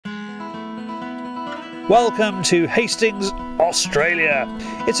Welcome to Hastings, Australia.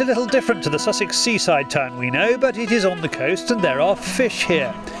 It's a little different to the Sussex seaside town we know, but it is on the coast and there are fish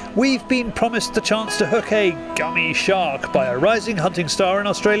here. We've been promised the chance to hook a gummy shark by a rising hunting star in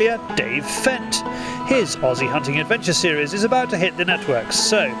Australia, Dave Fent. His Aussie Hunting Adventures series is about to hit the networks,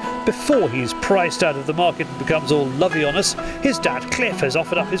 so before he's priced out of the market and becomes all lovey on us, his dad Cliff has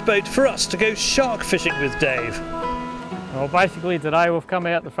offered up his boat for us to go shark fishing with Dave. Well, basically today we've come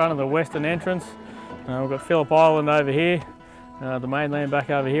out the front of the western entrance. We've got Phillip Island over here, the mainland back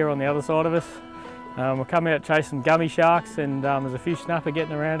over here on the other side of us. We'll come out chasing gummy sharks, and there's a few snapper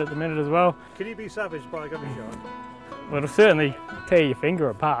getting around at the minute as well. Can you be savaged by a gummy shark? Well, it'll certainly tear your finger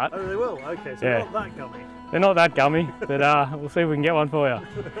apart. Oh, they will? Okay, so yeah. Not that gummy. They're not that gummy, but we'll see if we can get one for you.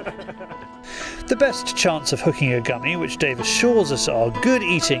 The best chance of hooking a gummy, which Dave assures us are good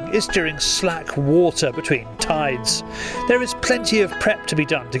eating, is during slack water between tides. There is plenty of prep to be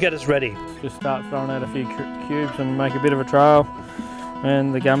done to get us ready. Just start throwing out a few cubes and make a bit of a trail,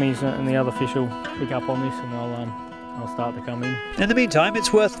 and the gummies and the other fish will pick up on this, and I'll start to come in. In the meantime,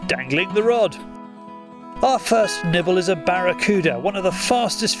 it's worth dangling the rod. Our first nibble is a barracuda, one of the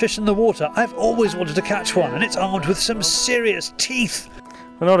fastest fish in the water. I've always wanted to catch one, and it's armed with some serious teeth.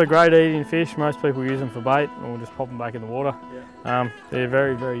 They're not a great eating fish. Most people use them for bait or just pop them back in the water. Yeah. They're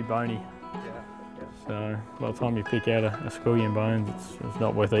very, very bony. Yeah. So by the time you pick out a squillion bones, it's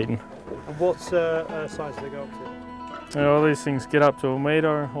not worth eating. And what size do they go up to? Well, these things get up to a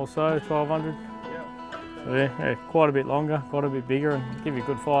metre or so, 1200. Yeah. So yeah, quite a bit longer, quite a bit bigger, and give you a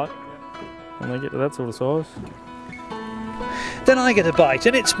good fight. When they get to that sort of size. Then I get a bite,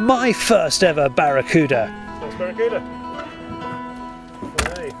 and it's my first ever barracuda. First barracuda?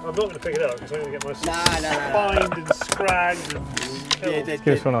 Hey, I'm not going to pick it up because I'm going to get my spined and scragged and killed.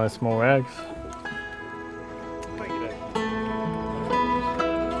 Give us one of those small rags. Thank you, Dave.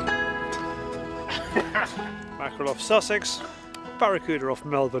 Mackerel off Sussex, barracuda off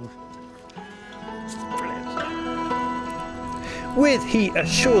Melbourne. With, he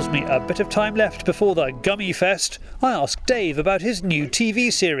assures me, a bit of time left before the Gummy Fest, I ask Dave about his new TV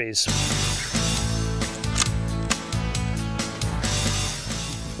series.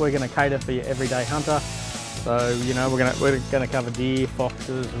 We're going to cater for your everyday hunter. So, you know, we're going to cover deer,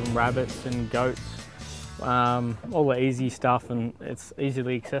 foxes and rabbits and goats. All the easy stuff, and it's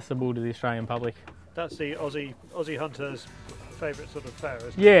easily accessible to the Australian public. That's the Aussie hunter's favourite sort of fare,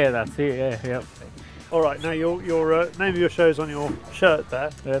 isn't it? Yeah, that's it, yeah, yep. All right, now your name of your show's on your shirt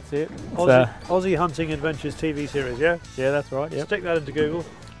there. That's it. Aussie Hunting Adventures TV series, yeah? Yeah, that's right, yep. Stick that into Google.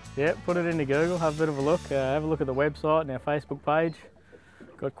 Yeah, put it into Google, have a bit of a look. Have a look at the website and our Facebook page.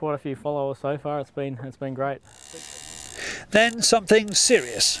 Got quite a few followers so far, it's been great. Then something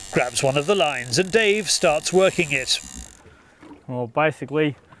serious grabs one of the lines and Dave starts working it. Well,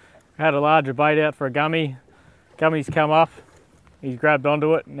 basically, I had a larger bait out for a gummy. Gummy's come up. He's grabbed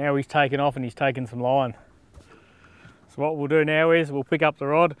onto it, now he's taken off and he's taken some line. So what we'll do now is we'll pick up the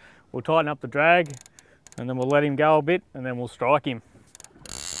rod, we'll tighten up the drag, and then we'll let him go a bit, and then we'll strike him.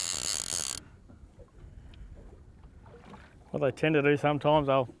 What they tend to do sometimes,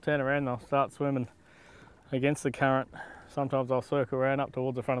 they'll turn around and they'll start swimming against the current. Sometimes they'll circle around up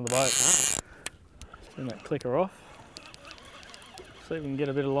towards the front of the boat. Just turn that clicker off. See if we can get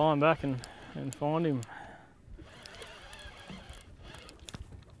a bit of line back and find him.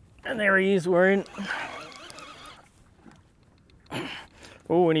 And there he is, we're in.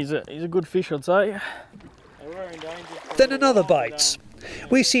 Oh, and he's a good fish, I'd say. Then another bites.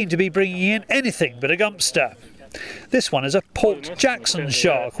 We seem to be bringing in anything but a gumpster. This one is a Port Jackson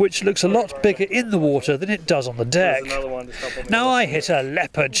shark, which looks a lot bigger in the water than it does on the deck. Now I hit a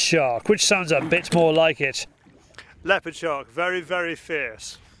leopard shark, which sounds a bit more like it. Leopard shark, very, very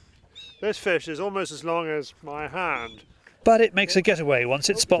fierce. This fish is almost as long as my hand. But it makes a getaway once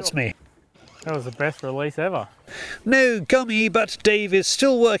it spots me. That was the best release ever. No gummy, but Dave is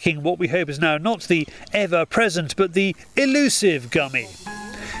still working what we hope is now not the ever-present, but the elusive gummy.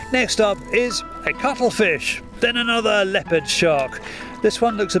 Next up is a cuttlefish, then another leopard shark. This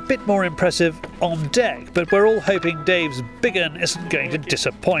one looks a bit more impressive on deck, but we're all hoping Dave's big un isn't going to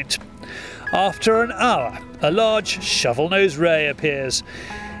disappoint. After an hour, a large shovel-nosed ray appears.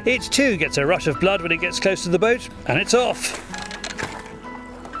 It too gets a rush of blood when it gets close to the boat, and it's off.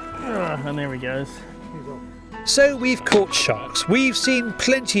 And there he goes. So we've caught sharks, we've seen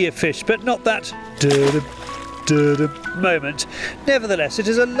plenty of fish, but not that moment. Nevertheless, it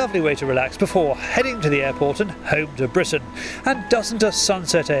is a lovely way to relax before heading to the airport and home to Britain. And doesn't a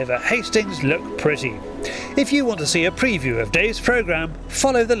sunset over Hastings look pretty? If you want to see a preview of Dave's programme,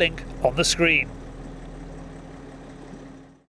 follow the link on the screen.